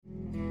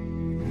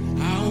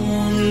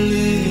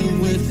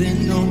with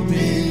an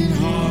open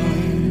heart.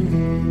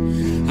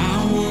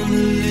 I wanna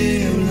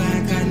live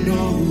like I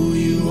know who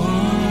you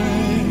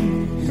are.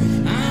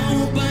 I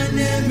hope I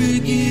never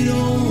get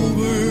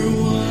over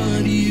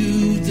what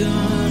you've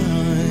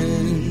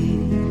done.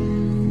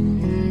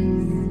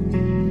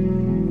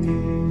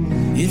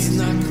 It's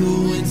not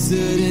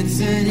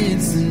coincidence and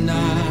it's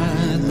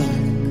not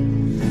luck.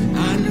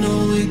 I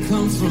know it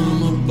comes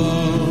from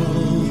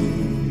above.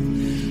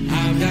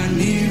 I've got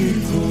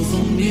miracles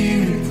on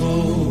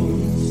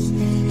miracles,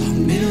 a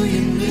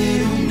million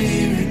little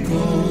miracles.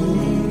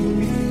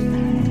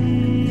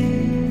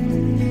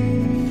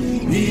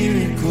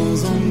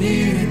 Miracles on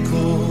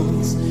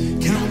miracles,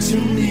 count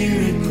your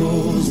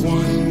miracles.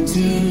 1,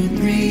 2,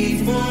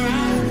 3, 4,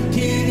 I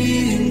can't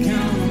even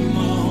count them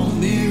all.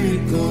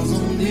 Miracles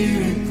on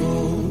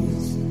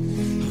miracles,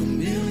 a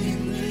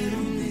million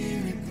little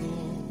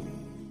miracles.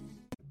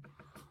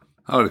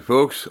 Howdy,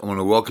 folks. I want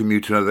to welcome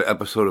you to another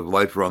episode of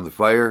Life Around the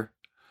Fire.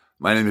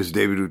 My name is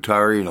David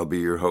Utari, and I'll be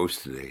your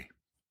host today.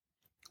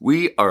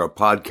 We are a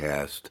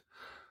podcast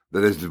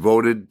that is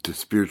devoted to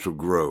spiritual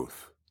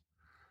growth.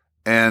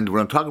 And when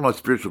I'm talking about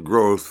spiritual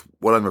growth,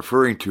 what I'm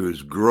referring to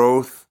is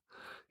growth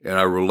in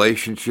our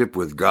relationship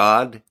with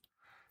God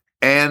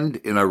and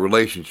in our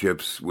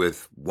relationships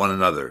with one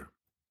another.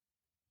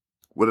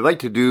 What I'd like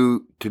to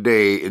do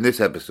today in this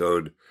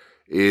episode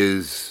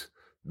is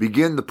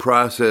begin the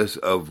process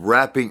of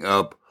wrapping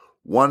up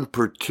one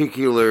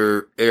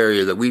particular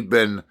area that we've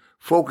been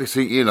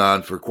focusing in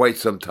on for quite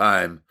some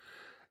time,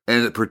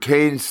 and it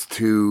pertains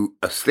to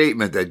a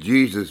statement that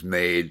Jesus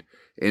made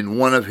in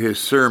one of his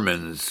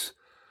sermons,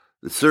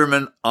 the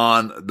Sermon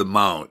on the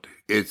Mount.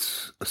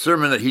 It's a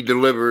sermon that he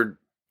delivered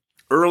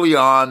early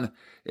on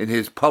in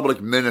his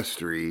public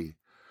ministry,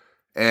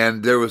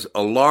 and there was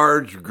a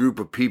large group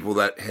of people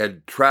that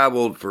had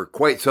traveled for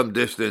quite some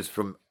distance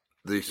from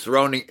the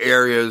surrounding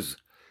areas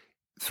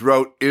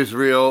throughout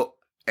Israel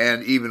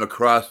and even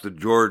across the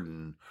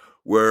Jordan,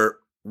 where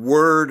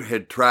word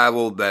had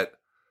traveled that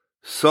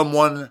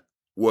someone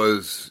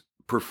was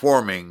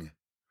performing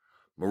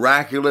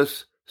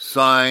miraculous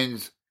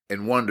signs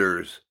and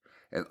wonders.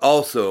 And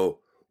also,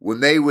 when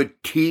they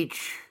would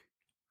teach,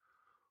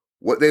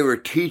 what they were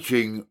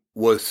teaching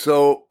was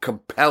so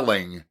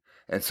compelling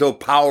and so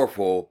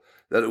powerful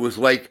that it was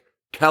like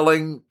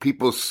telling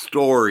people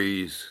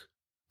stories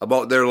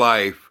about their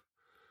life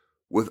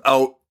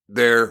without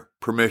their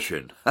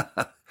permission.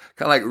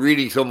 Kind of like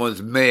reading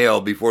someone's mail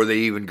before they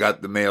even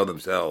got the mail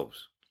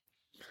themselves.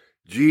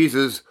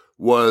 Jesus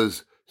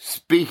was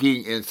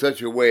speaking in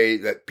such a way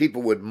that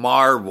people would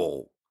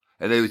marvel,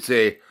 and they would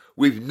say,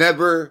 "We've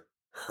never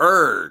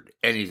heard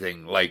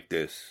anything like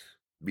this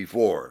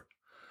before."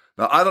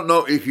 Now, I don't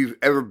know if you've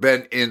ever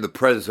been in the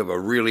presence of a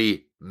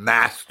really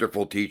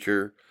masterful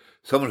teacher,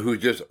 someone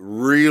who's just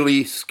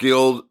really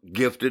skilled,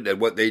 gifted at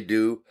what they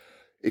do.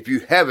 If you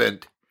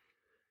haven't,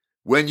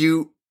 when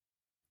you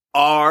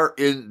are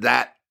in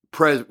that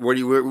when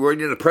you're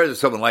in the presence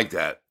of someone like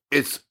that,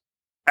 it's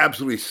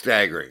absolutely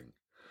staggering,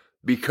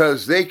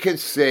 because they can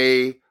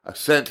say a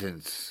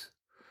sentence,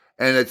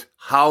 and it's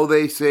how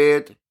they say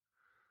it,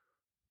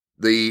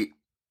 the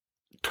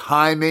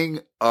timing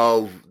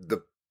of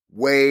the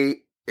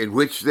way in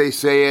which they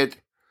say it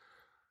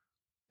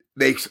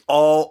makes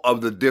all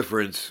of the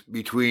difference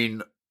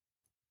between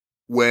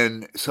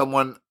when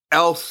someone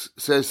else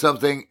says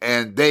something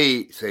and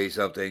they say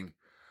something.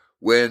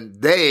 When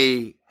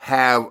they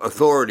have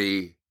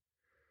authority,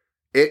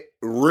 it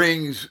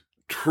rings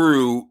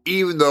true,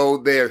 even though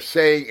they are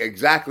saying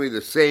exactly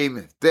the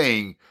same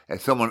thing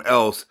as someone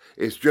else.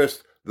 It's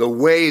just the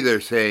way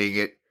they're saying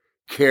it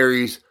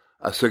carries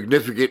a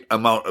significant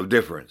amount of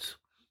difference.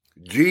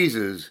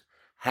 Jesus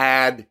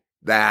had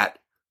that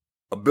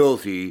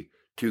ability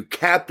to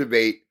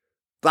captivate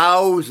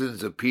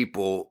thousands of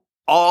people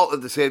all at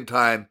the same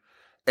time,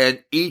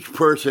 and each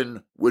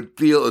person would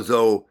feel as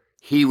though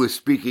he was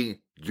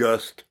speaking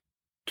just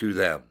to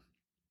them.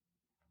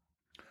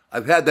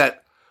 I've had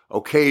that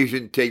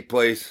occasion take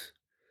place.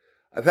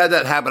 I've had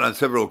that happen on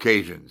several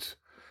occasions,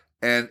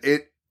 and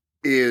it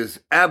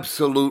is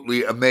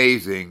absolutely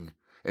amazing.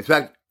 In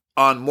fact,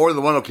 on more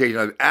than one occasion,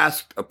 I've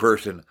asked a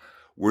person,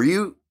 "Were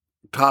you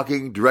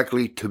talking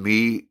directly to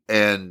me?"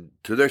 And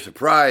to their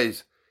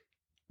surprise,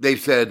 they've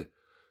said,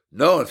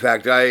 "No, in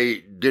fact, I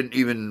didn't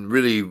even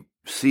really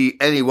see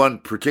any one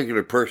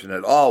particular person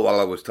at all while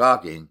I was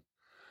talking."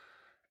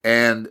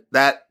 And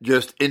that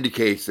just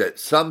indicates that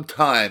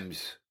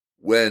sometimes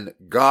when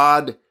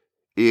God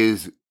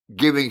is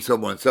giving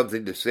someone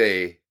something to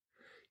say,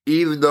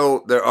 even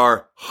though there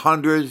are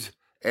hundreds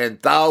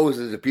and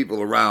thousands of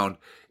people around,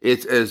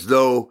 it's as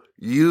though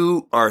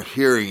you are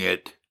hearing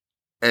it,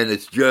 and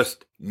it's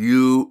just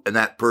you and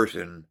that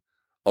person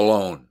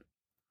alone.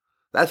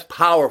 That's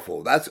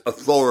powerful. That's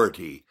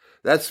authority.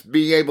 That's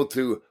being able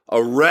to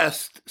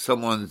arrest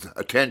someone's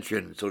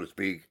attention, so to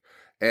speak,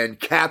 and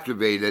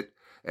captivate it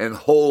and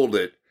hold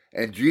it.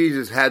 And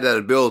Jesus had that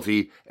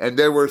ability, and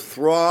there were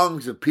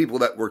throngs of people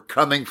that were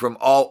coming from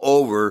all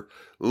over,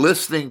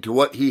 listening to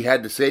what he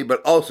had to say,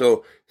 but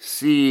also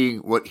seeing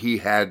what he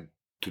had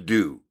to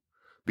do,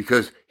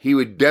 because he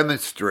would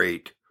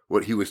demonstrate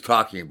what he was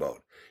talking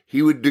about.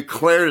 He would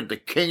declare that the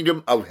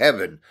kingdom of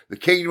heaven, the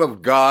kingdom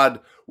of God,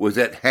 was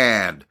at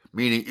hand,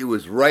 meaning it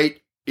was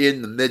right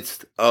in the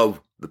midst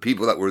of the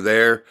people that were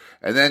there.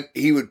 And then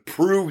he would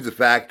prove the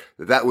fact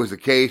that that was the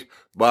case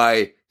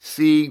by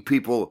seeing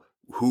people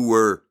who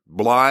were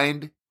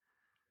blind.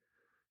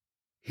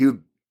 He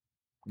would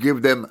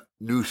give them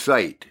new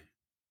sight.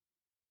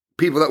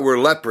 People that were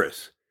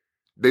leprous,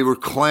 they were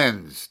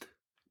cleansed.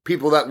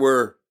 People that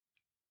were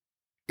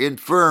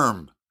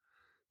infirm,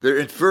 their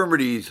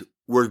infirmities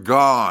were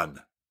gone.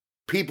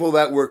 People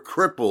that were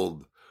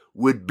crippled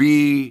would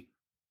be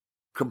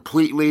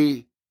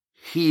completely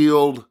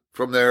healed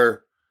from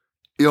their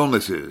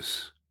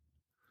illnesses.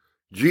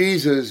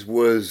 Jesus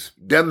was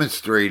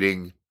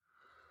demonstrating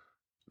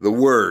the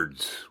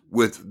words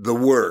with the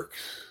works.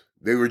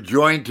 They were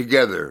joined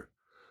together.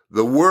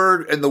 The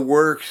word and the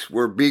works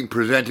were being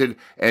presented,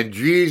 and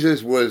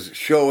Jesus was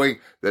showing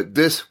that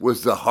this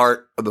was the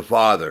heart of the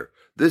Father.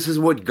 This is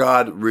what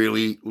God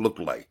really looked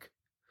like.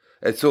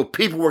 And so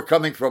people were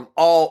coming from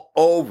all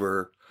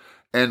over,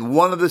 and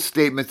one of the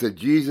statements that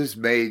Jesus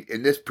made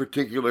in this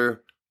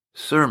particular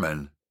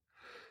sermon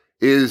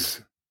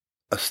is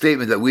a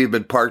statement that we've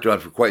been parked on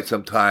for quite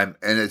some time,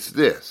 and it's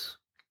this: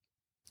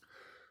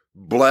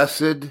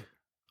 blessed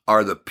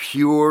are the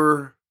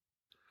pure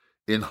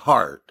in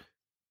heart,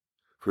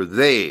 for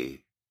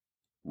they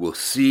will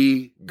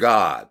see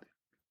God.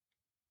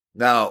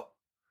 Now,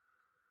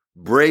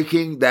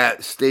 breaking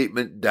that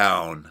statement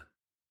down,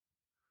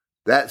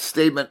 that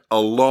statement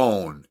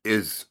alone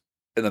is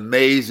an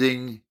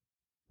amazing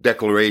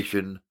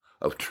declaration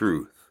of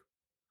truth.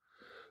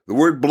 The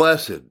word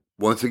blessed,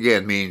 once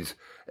again, means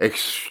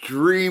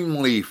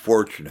extremely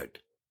fortunate.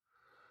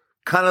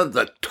 Kind of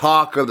the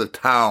talk of the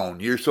town.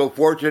 You're so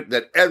fortunate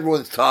that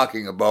everyone's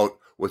talking about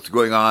what's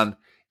going on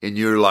in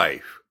your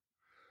life.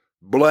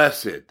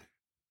 Blessed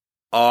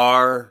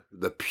are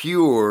the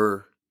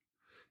pure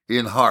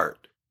in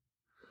heart.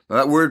 Now,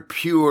 that word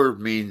pure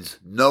means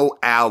no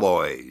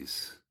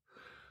alloys,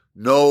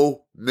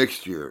 no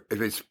mixture.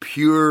 If it's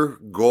pure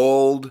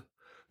gold,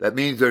 that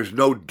means there's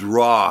no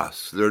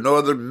dross. There are no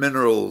other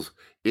minerals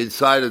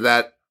inside of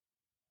that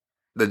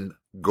than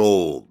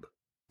gold,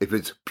 if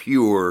it's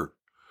pure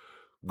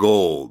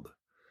gold.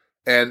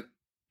 And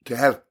to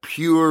have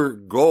pure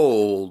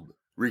gold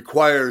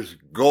requires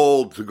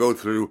gold to go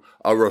through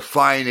a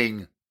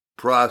refining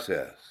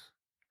process.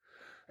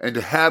 And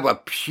to have a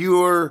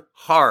pure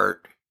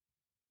heart,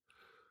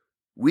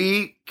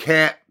 we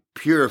can't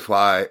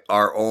purify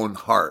our own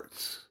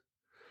hearts.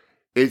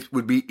 It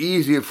would be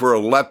easier for a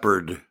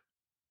leopard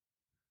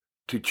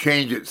to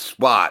change its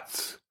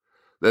spots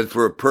than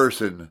for a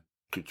person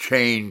to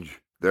change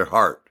their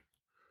heart.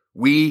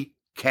 We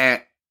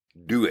can't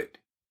do it.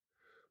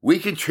 We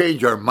can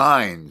change our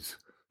minds,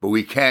 but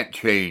we can't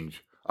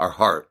change our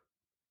heart.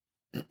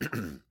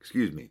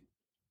 Excuse me.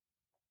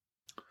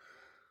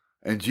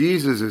 And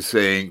Jesus is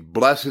saying,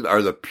 blessed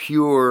are the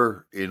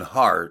pure in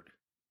heart,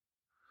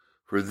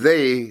 for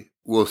they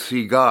will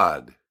see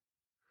God.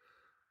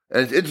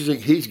 And it's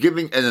interesting, he's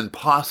giving an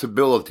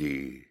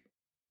impossibility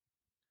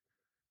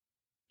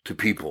to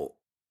people.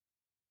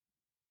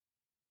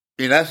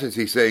 In essence,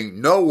 he's saying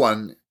no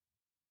one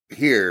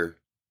here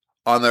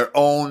on their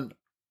own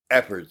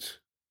efforts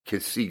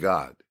can see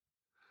God.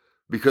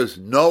 Because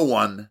no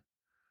one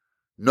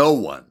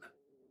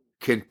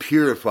can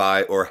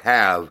purify or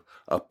have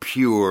a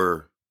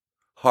pure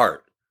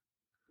heart.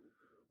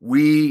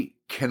 We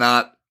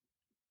cannot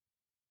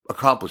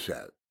accomplish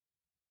that.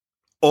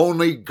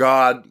 Only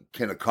God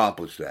can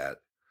accomplish that.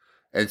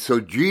 And so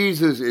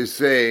Jesus is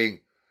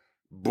saying,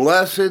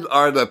 blessed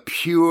are the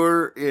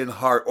pure in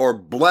heart, or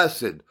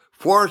blessed,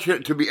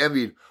 fortunate to be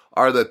envied,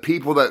 are the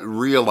people that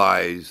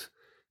realize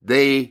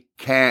they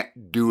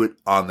can't do it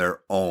on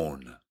their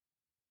own.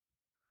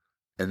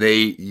 And they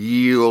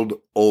yield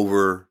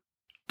over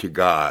to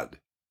God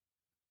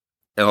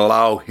and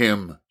allow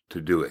Him to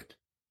do it.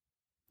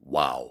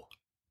 Wow.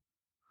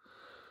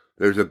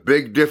 There's a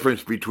big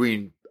difference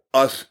between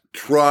us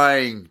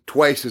trying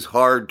twice as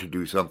hard to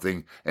do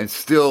something and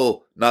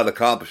still not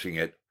accomplishing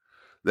it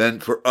than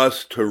for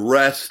us to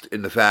rest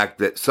in the fact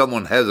that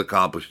someone has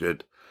accomplished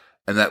it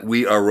and that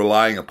we are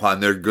relying upon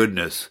their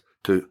goodness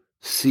to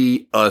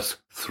see us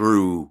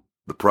through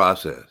the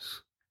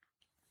process.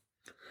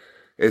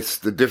 It's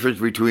the difference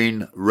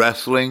between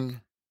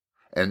wrestling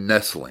and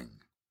nestling.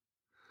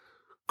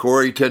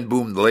 Corrie ten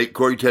Boom, the late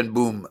Corrie ten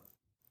Boom,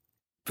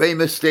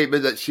 famous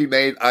statement that she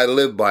made, I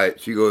live by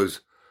it. She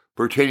goes,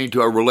 pertaining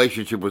to our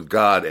relationship with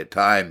God at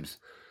times,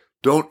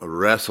 don't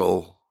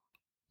wrestle,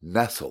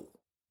 nestle.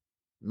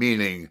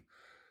 Meaning,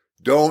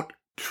 don't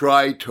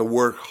try to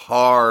work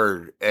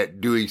hard at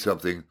doing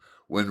something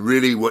when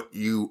really what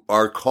you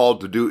are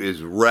called to do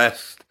is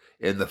rest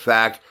in the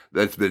fact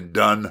that it's been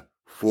done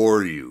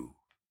for you.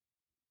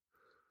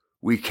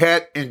 We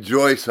can't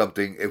enjoy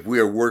something if we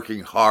are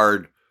working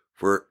hard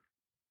for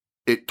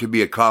it to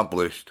be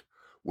accomplished,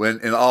 when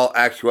in all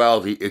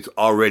actuality it's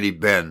already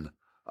been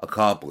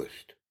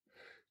accomplished.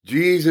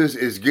 Jesus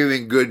is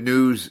giving good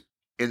news.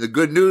 In the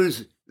good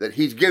news that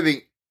he's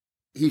giving,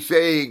 he's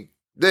saying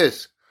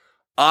this: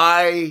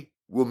 I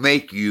will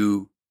make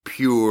you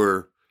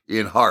pure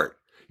in heart.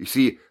 You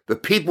see, the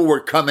people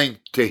were coming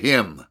to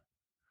him.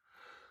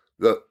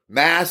 The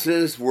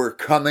masses were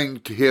coming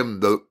to him.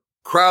 The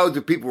crowds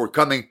of people were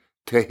coming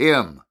to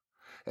him.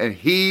 And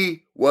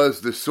he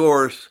was the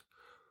source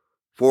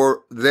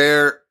for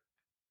their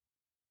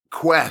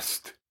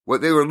quest,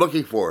 what they were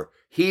looking for.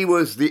 He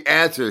was the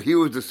answer. He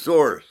was the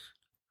source.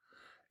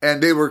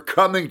 And they were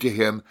coming to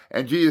him.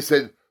 And Jesus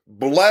said,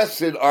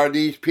 blessed are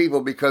these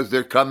people because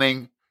they're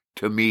coming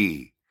to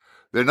me.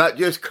 They're not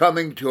just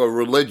coming to a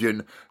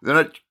religion. They're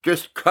not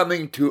just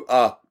coming to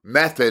a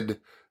method.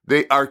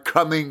 They are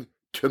coming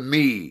to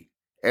me.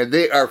 And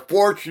they are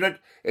fortunate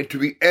and to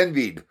be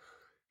envied.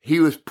 He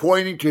was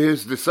pointing to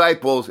his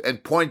disciples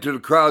and pointing to the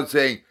crowd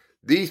saying,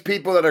 these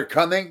people that are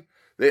coming,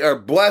 they are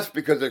blessed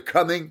because they're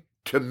coming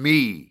to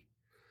me.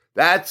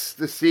 That's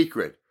the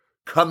secret.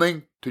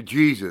 Coming to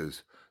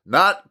Jesus.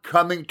 Not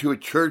coming to a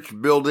church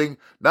building,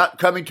 not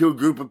coming to a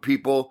group of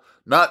people,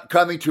 not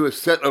coming to a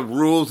set of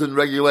rules and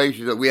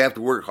regulations that we have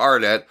to work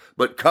hard at,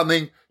 but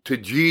coming to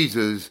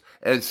Jesus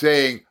and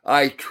saying,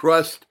 I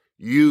trust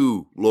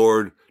you,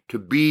 Lord, to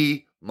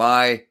be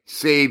my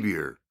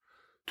Savior,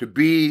 to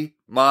be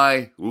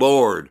my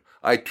Lord.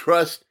 I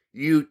trust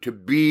you to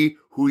be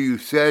who you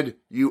said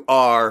you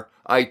are.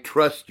 I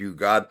trust you,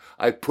 God.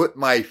 I put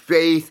my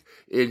faith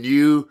in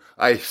you.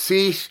 I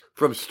cease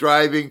from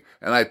striving,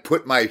 and I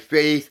put my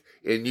faith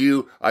in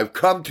you. I've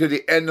come to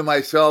the end of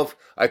myself.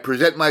 I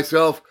present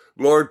myself.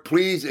 Lord,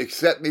 please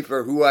accept me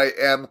for who I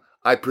am.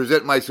 I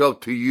present myself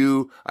to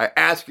you. I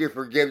ask your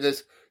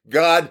forgiveness.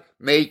 God,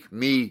 make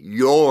me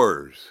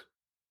yours.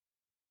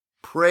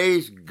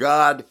 Praise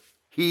God,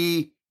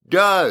 he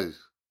does.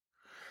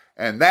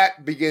 And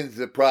that begins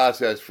the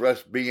process for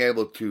us being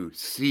able to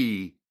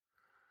see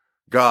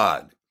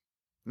God.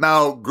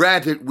 Now,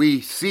 granted,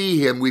 we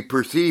see him, we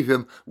perceive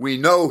him, we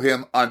know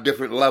him on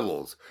different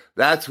levels.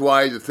 That's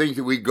why the things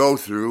that we go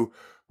through,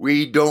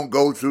 we don't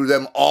go through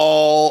them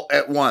all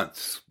at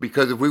once.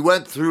 Because if we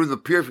went through the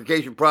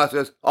purification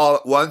process all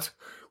at once,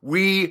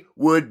 we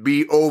would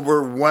be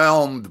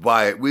overwhelmed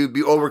by it. We would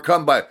be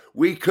overcome by it.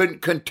 We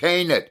couldn't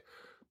contain it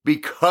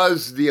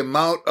because the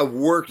amount of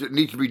work that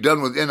needs to be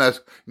done within us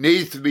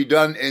needs to be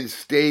done in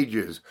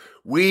stages.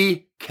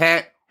 We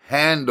can't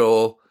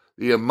handle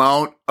the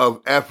amount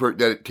of effort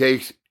that it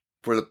takes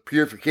for the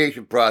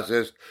purification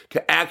process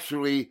to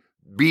actually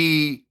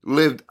be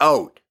lived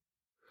out.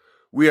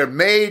 We are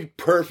made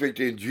perfect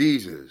in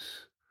Jesus.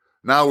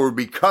 Now we're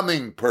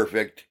becoming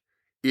perfect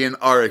in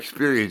our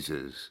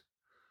experiences.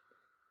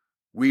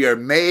 We are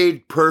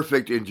made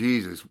perfect in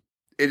Jesus.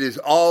 It is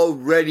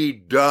already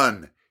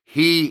done.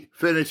 He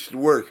finished the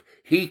work.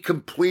 He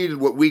completed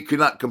what we could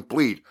not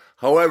complete.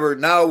 However,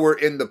 now we're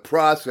in the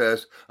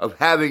process of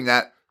having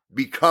that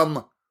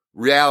become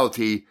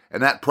reality,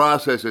 and that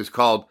process is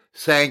called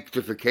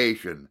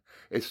sanctification.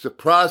 It's the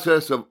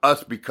process of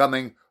us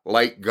becoming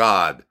like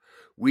God.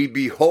 We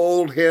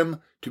behold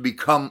him to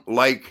become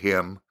like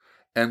him,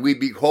 and we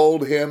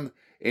behold him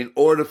in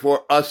order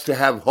for us to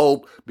have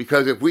hope,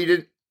 because if we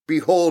didn't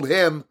behold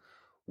him,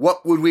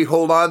 what would we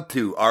hold on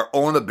to? Our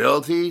own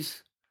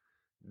abilities?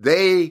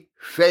 They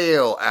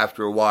fail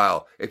after a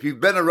while. If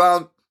you've been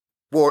around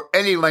for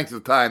any length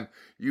of time,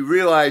 you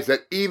realize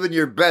that even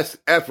your best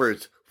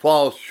efforts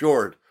fall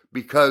short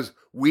because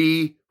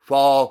we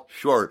fall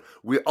short.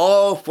 We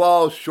all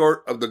fall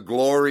short of the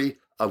glory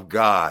of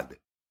God.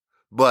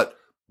 But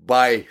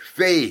by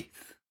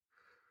faith,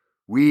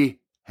 we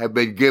have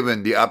been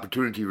given the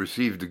opportunity to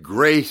receive the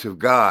grace of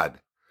God.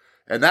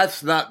 And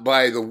that's not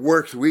by the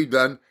works we've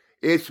done.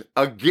 It's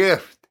a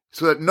gift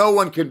so that no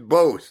one can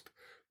boast.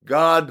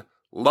 God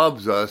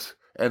loves us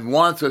and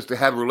wants us to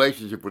have a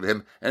relationship with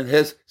him and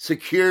has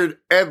secured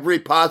every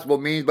possible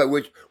means by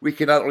which we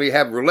can not only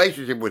have a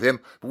relationship with him,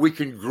 but we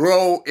can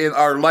grow in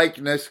our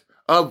likeness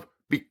of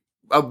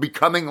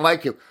becoming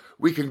like him.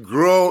 We can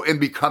grow in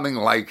becoming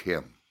like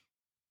him.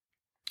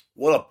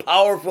 What a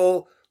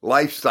powerful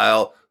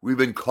lifestyle we've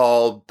been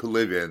called to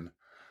live in.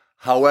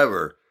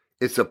 However,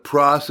 it's a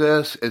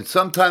process, and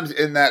sometimes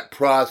in that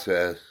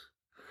process,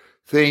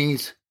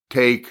 things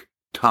take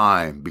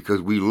time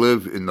because we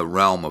live in the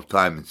realm of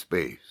time and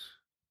space.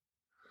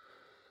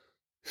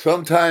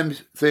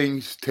 Sometimes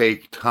things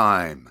take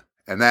time,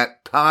 and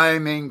that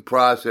timing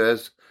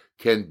process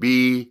can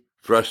be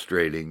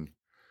frustrating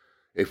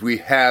if we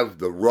have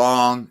the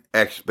wrong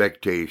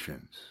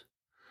expectations.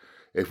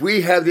 If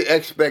we have the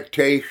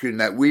expectation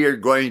that we are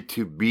going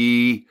to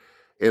be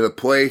in a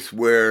place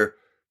where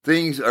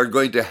things are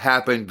going to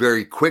happen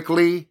very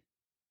quickly,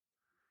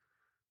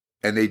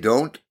 and they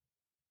don't,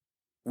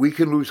 we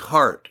can lose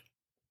heart.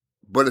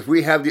 But if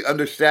we have the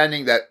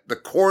understanding that the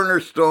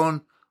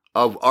cornerstone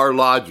of our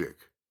logic,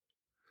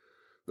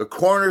 the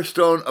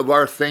cornerstone of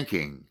our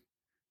thinking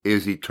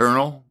is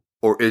eternal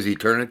or is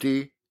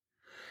eternity,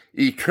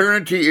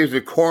 eternity is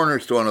the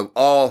cornerstone of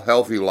all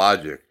healthy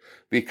logic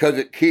because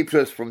it keeps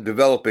us from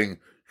developing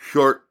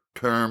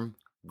short-term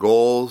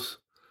goals,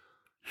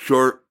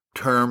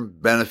 short-term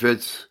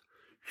benefits,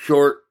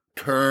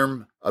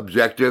 short-term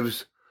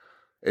objectives.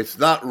 It's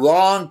not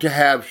wrong to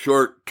have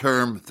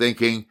short-term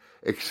thinking,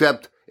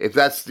 except if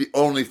that's the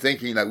only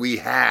thinking that we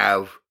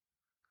have,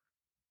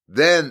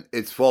 then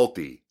it's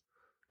faulty.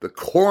 The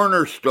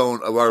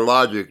cornerstone of our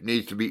logic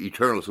needs to be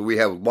eternal, so we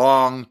have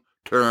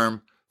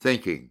long-term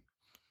thinking.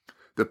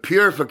 The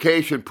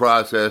purification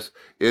process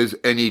is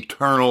an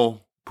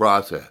eternal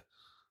process.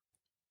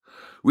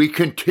 We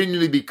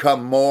continually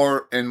become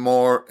more and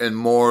more and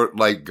more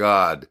like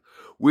God.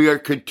 We are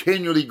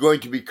continually going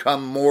to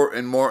become more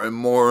and more and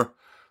more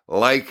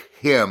like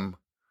Him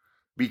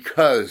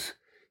because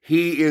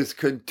He is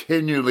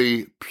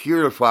continually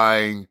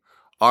purifying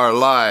our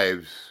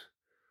lives.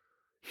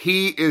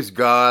 He is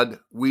God.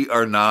 We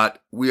are not.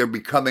 We are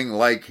becoming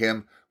like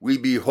Him. We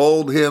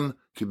behold Him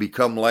to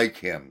become like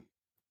Him.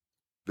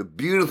 The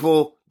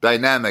beautiful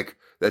dynamic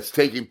that's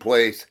taking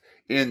place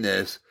in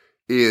this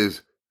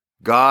is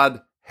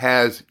God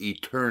has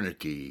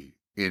eternity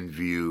in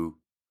view.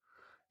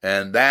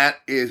 And that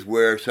is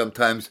where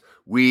sometimes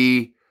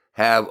we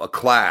have a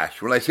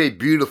clash. When I say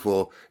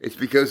beautiful, it's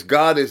because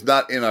God is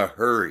not in a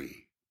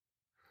hurry.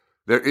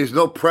 There is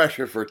no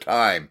pressure for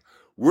time.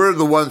 We're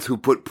the ones who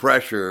put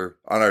pressure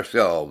on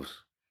ourselves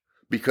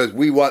because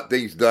we want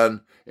things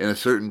done in a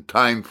certain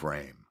time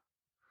frame.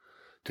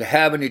 To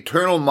have an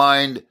eternal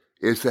mind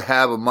is to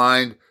have a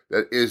mind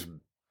that is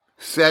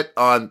set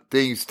on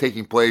things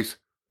taking place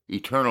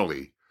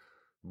eternally.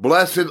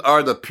 Blessed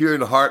are the pure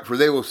in heart, for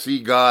they will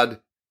see God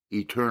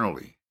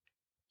eternally.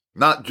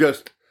 Not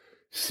just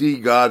see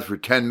God for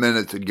 10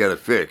 minutes and get a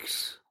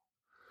fix.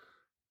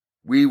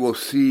 We will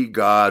see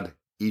God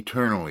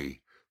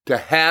eternally. To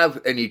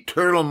have an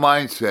eternal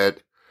mindset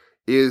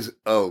is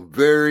a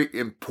very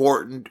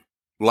important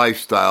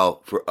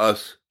lifestyle for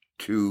us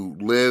to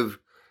live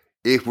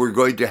if we're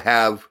going to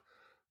have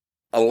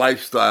a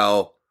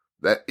lifestyle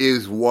that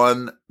is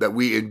one that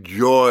we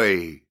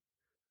enjoy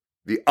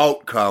the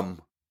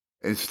outcome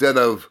instead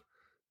of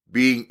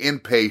being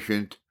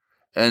impatient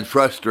and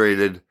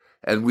frustrated,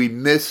 and we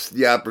miss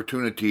the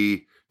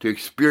opportunity to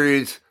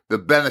experience the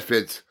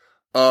benefits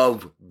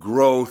of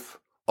growth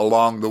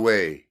along the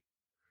way.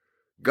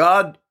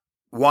 God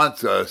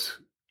wants us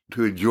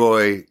to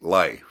enjoy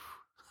life.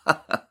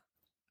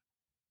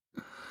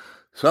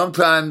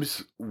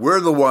 Sometimes we're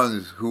the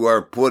ones who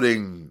are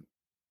putting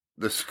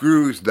the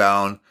screws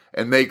down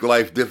and make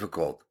life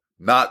difficult,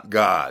 not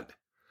God.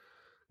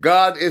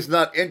 God is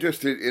not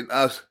interested in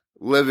us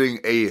living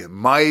a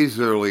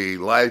miserly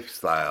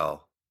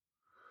lifestyle.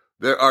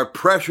 There are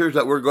pressures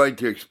that we're going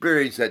to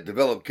experience that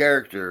develop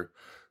character,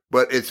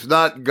 but it's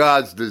not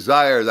God's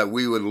desire that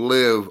we would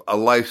live a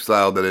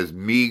lifestyle that is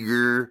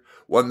meager,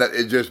 one that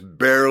is just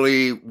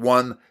barely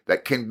one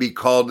that can be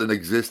called an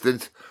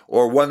existence,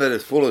 or one that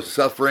is full of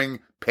suffering,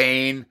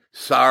 pain,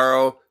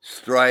 sorrow,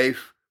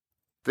 strife,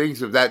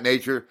 things of that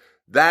nature.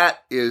 That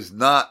is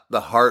not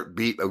the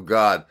heartbeat of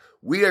God.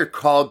 We are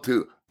called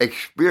to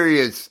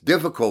experience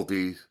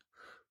difficulties,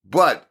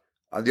 but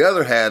on the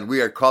other hand, we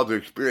are called to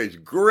experience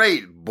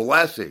great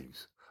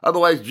blessings.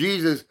 Otherwise,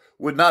 Jesus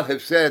would not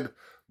have said,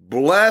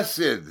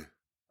 "Blessed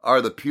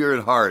are the pure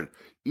in heart,"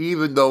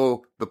 even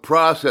though the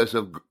process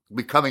of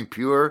becoming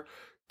pure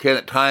can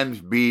at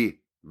times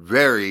be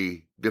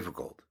very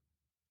difficult.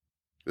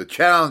 The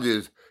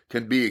challenges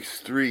can be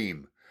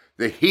extreme.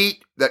 The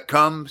heat that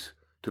comes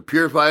to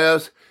purify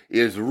us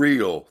is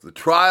real. The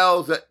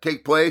trials that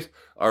take place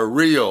are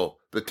real.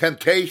 The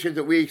temptations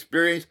that we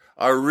experience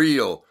are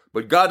real.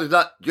 But God does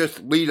not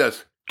just lead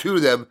us to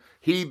them.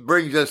 He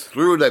brings us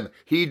through them.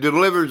 He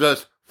delivers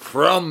us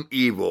from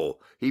evil.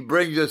 He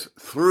brings us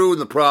through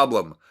the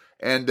problem.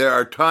 And there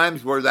are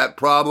times where that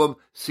problem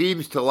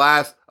seems to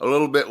last a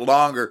little bit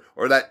longer,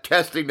 or that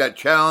testing, that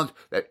challenge,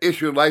 that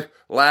issue of life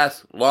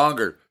lasts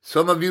longer.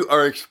 Some of you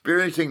are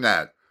experiencing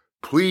that.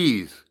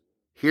 Please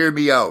hear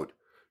me out.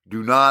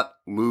 Do not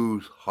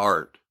lose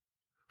heart.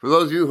 For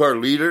those of you who are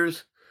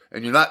leaders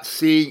and you're not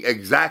seeing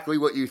exactly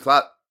what you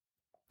thought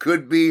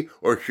could be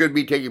or should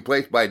be taking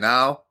place by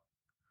now,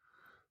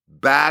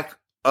 back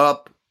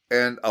up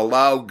and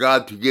allow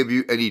God to give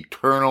you an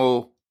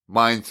eternal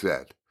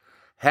mindset.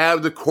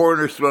 Have the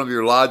cornerstone of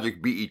your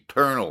logic be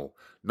eternal,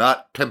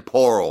 not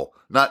temporal,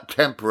 not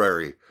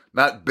temporary,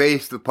 not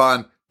based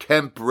upon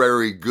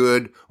temporary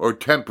good or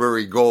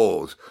temporary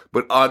goals,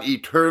 but on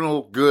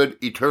eternal good,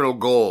 eternal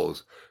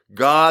goals.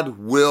 God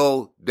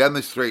will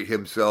demonstrate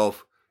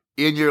Himself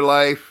in your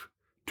life,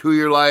 to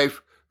your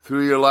life,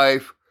 through your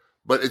life,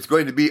 but it's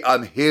going to be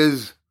on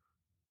His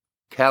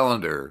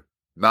calendar,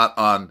 not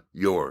on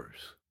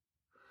yours.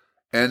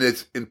 And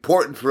it's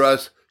important for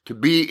us to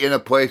be in a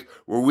place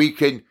where we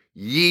can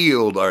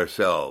yield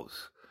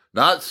ourselves,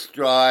 not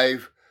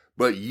strive,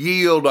 but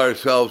yield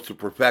ourselves to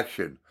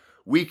perfection.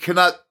 We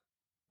cannot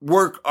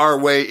work our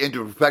way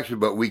into perfection,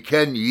 but we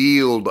can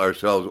yield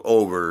ourselves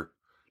over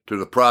to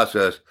the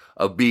process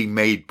of being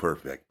made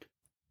perfect.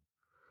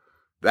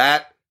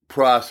 That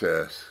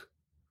process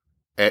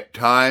at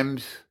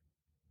times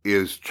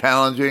is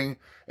challenging,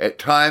 at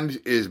times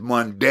is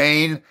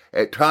mundane,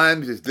 at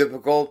times is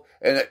difficult,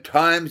 and at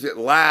times it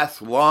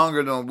lasts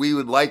longer than we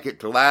would like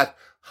it to last.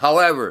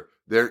 However,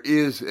 there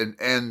is an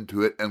end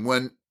to it, and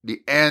when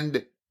the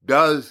end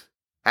does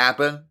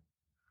happen,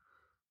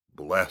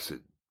 blessed.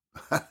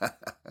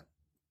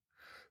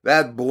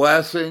 That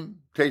blessing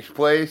takes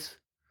place,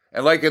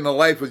 and like in the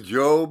life of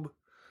Job,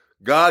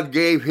 God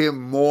gave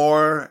him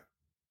more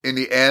in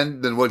the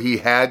end than what he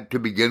had to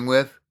begin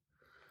with.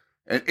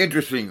 And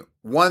interesting,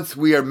 once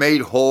we are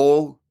made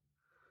whole,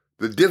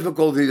 the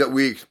difficulty that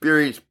we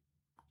experience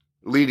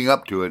leading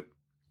up to it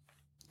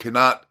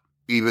cannot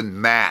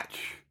even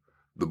match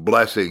the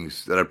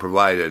blessings that are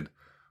provided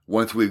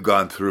once we've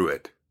gone through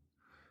it.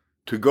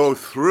 To go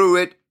through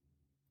it,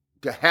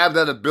 to have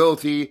that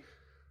ability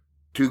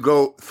to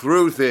go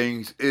through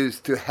things, is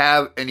to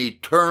have an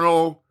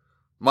eternal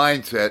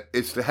mindset.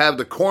 It's to have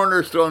the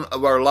cornerstone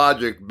of our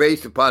logic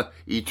based upon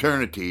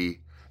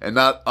eternity and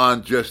not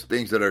on just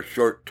things that are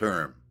short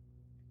term.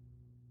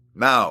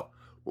 Now,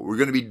 what we're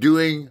going to be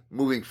doing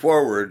moving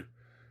forward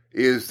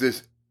is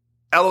this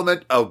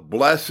element of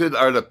blessed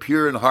are the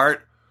pure in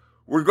heart.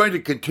 We're going to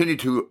continue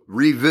to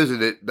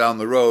revisit it down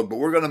the road, but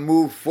we're going to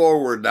move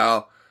forward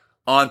now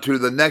onto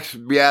the next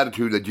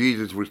beatitude that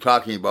Jesus was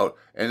talking about,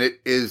 and it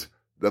is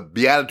the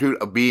beatitude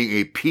of being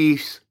a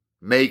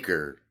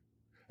peacemaker.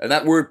 And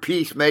that word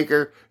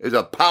peacemaker is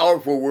a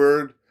powerful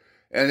word,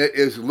 and it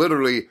is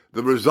literally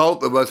the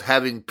result of us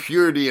having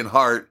purity in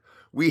heart.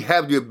 We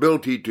have the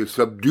ability to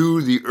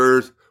subdue the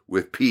earth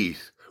with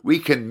peace. We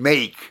can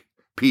make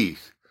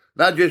peace.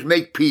 Not just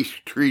make peace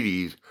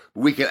treaties,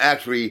 but we can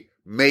actually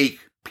make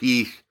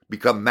peace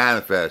become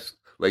manifest,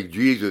 like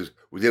Jesus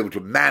was able to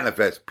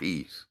manifest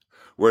peace,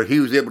 where he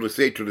was able to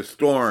say to the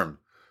storm,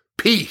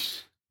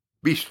 peace,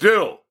 be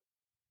still.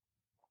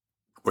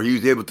 Or he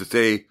was able to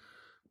say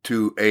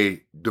to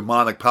a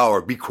demonic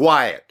power, be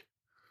quiet.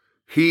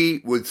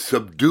 He would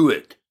subdue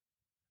it,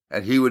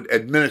 and he would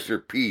administer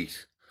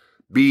peace,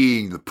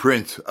 being the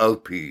Prince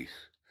of Peace.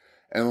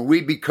 And when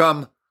we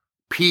become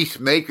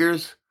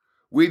peacemakers,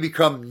 we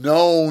become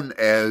known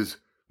as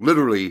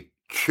literally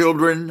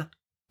children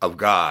of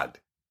God.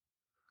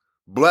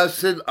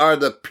 Blessed are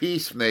the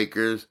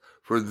peacemakers,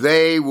 for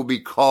they will be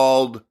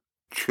called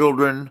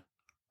children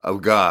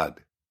of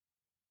God.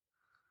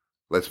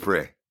 Let's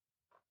pray.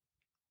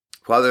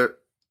 Father,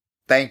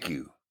 thank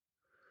you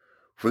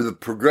for the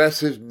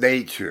progressive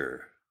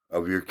nature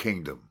of your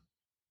kingdom,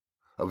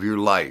 of your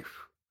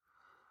life.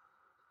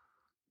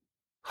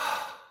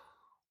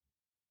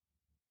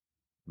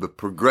 The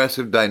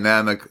progressive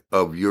dynamic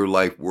of your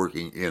life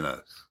working in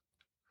us.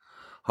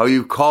 How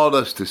you've called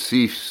us to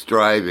cease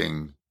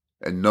striving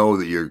and know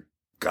that you're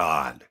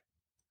God.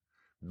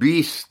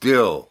 Be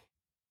still.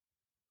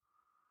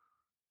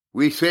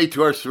 We say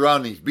to our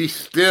surroundings, be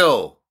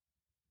still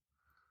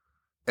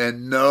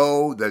and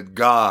know that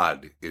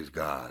God is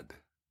God.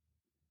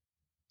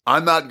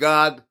 I'm not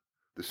God.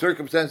 The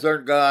circumstances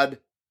aren't God.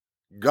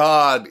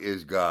 God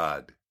is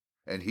God,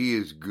 and he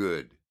is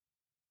good.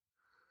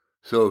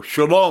 So,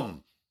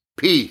 shalom,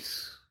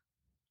 peace,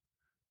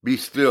 be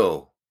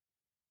still.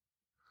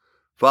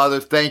 Father,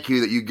 thank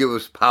you that you give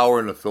us power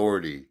and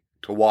authority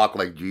to walk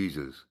like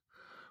Jesus,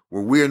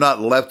 where we are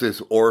not left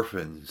as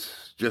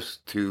orphans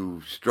just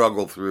to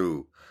struggle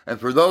through. And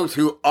for those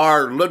who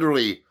are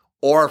literally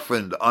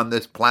orphaned on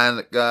this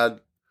planet,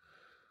 God,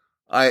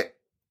 I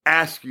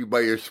ask you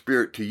by your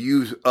Spirit to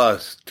use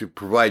us to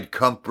provide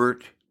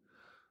comfort,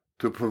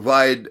 to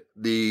provide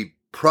the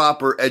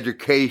proper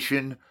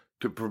education,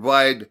 to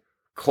provide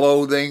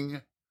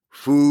clothing,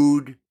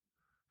 food,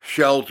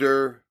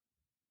 shelter.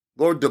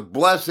 Lord, the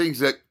blessings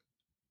that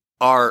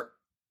are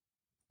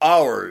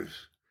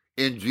ours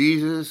in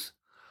Jesus,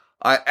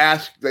 I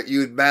ask that you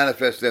would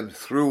manifest them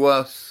through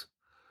us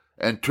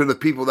and to the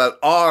people that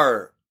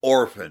are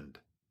orphaned.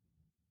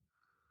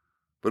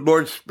 But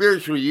Lord,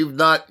 spiritually, you've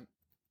not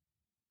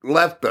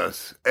left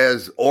us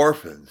as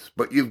orphans,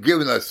 but you've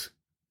given us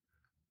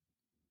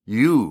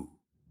you.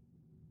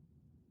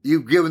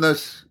 You've given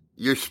us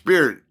your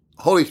Spirit,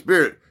 Holy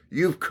Spirit.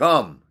 You've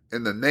come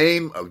in the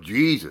name of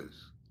Jesus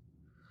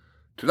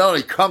to not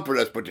only comfort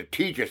us, but to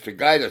teach us, to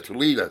guide us, to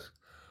lead us.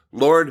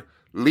 Lord,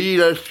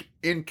 lead us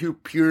into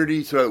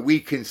purity so that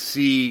we can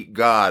see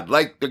God.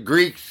 Like the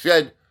Greeks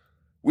said,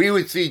 we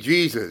would see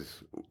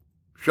Jesus.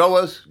 Show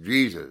us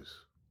Jesus.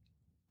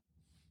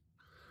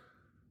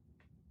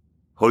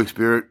 Holy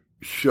Spirit,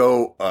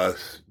 show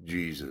us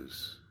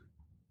Jesus.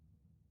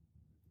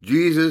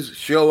 Jesus,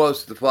 show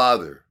us the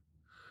Father.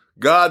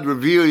 God,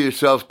 reveal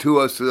yourself to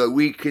us so that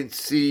we can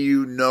see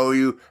you, know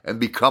you, and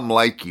become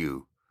like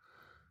you.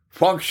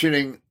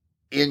 Functioning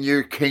in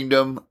your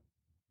kingdom,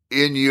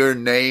 in your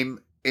name,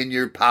 in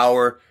your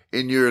power,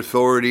 in your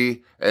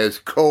authority, as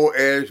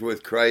co-heirs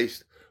with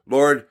Christ.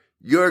 Lord,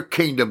 your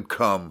kingdom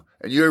come,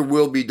 and your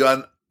will be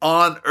done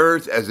on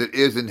earth as it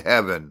is in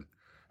heaven.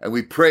 And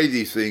we pray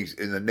these things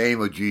in the name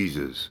of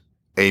Jesus.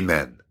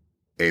 Amen.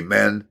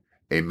 Amen.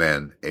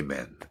 Amen.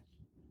 Amen.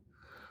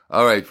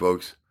 All right,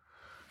 folks.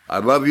 I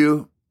love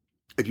you.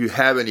 If you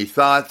have any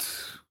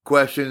thoughts,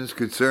 questions,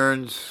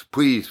 concerns,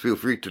 please feel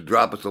free to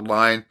drop us a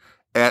line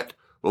at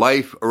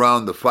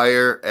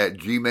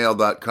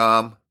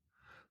lifearoundthefire@gmail.com.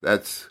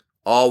 That's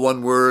all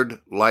one word,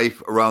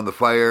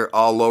 lifearoundthefire,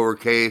 all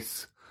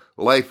lowercase,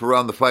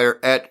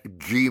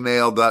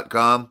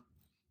 lifearoundthefire@gmail.com.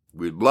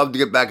 We'd love to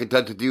get back in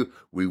touch with you.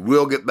 We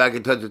will get back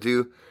in touch with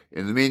you.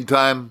 In the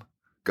meantime,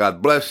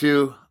 God bless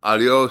you.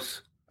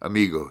 Adios,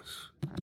 amigos.